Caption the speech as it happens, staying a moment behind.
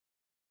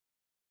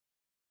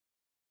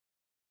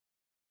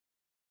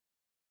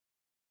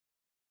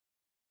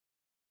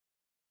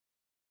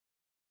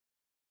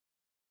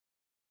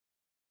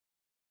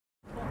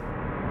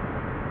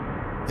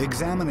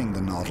Examining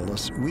the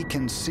Nautilus, we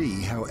can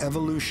see how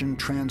evolution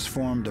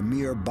transformed a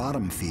mere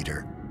bottom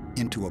feeder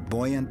into a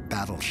buoyant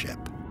battleship.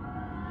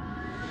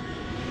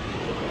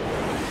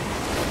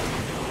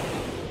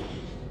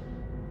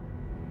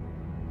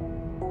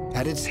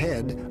 At its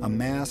head, a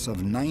mass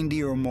of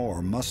 90 or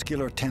more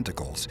muscular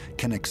tentacles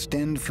can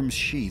extend from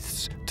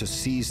sheaths to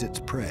seize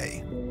its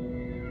prey.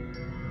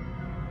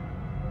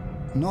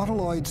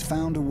 Nautiloids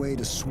found a way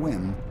to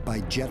swim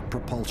by jet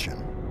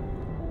propulsion.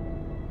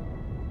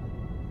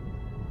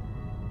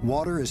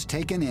 Water is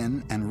taken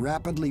in and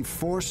rapidly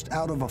forced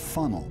out of a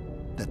funnel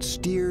that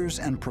steers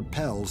and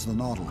propels the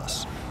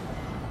Nautilus.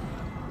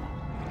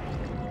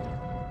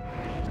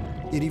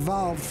 It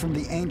evolved from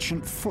the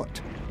ancient foot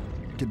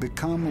to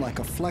become like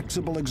a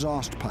flexible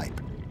exhaust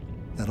pipe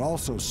that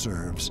also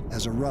serves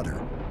as a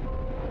rudder.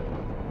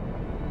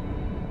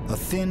 A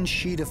thin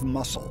sheet of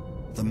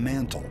muscle, the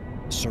mantle,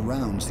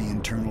 surrounds the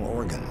internal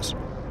organs,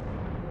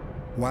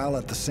 while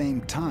at the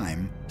same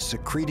time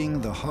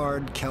secreting the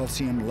hard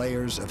calcium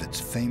layers of its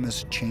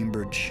famous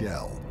chambered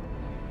shell.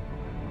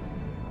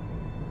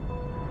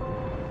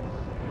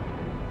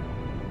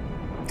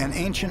 An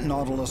ancient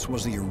Nautilus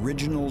was the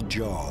original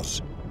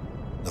jaws,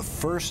 the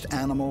first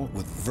animal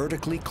with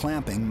vertically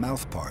clamping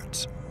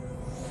mouthparts.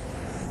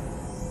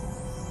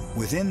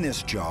 Within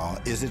this jaw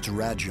is its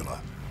radula,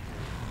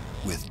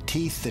 with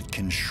teeth that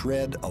can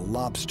shred a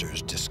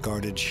lobster's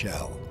discarded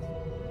shell.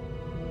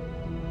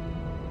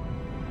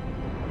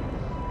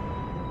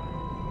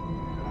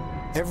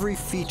 Every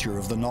feature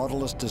of the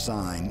Nautilus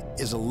design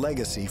is a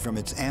legacy from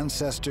its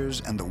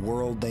ancestors and the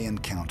world they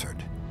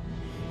encountered.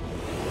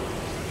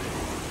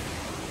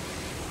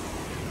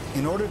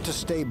 In order to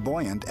stay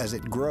buoyant as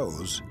it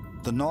grows,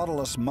 the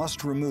Nautilus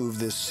must remove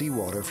this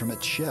seawater from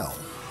its shell.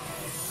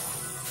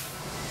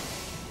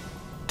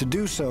 To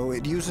do so,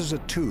 it uses a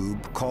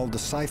tube called the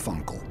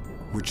siphuncle,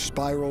 which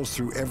spirals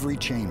through every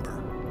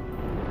chamber.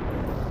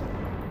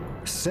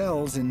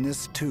 Cells in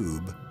this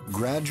tube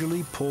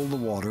gradually pull the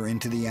water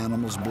into the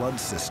animal's blood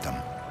system,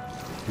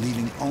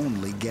 leaving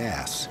only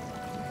gas.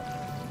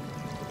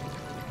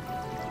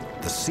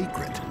 The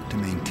secret to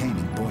maintaining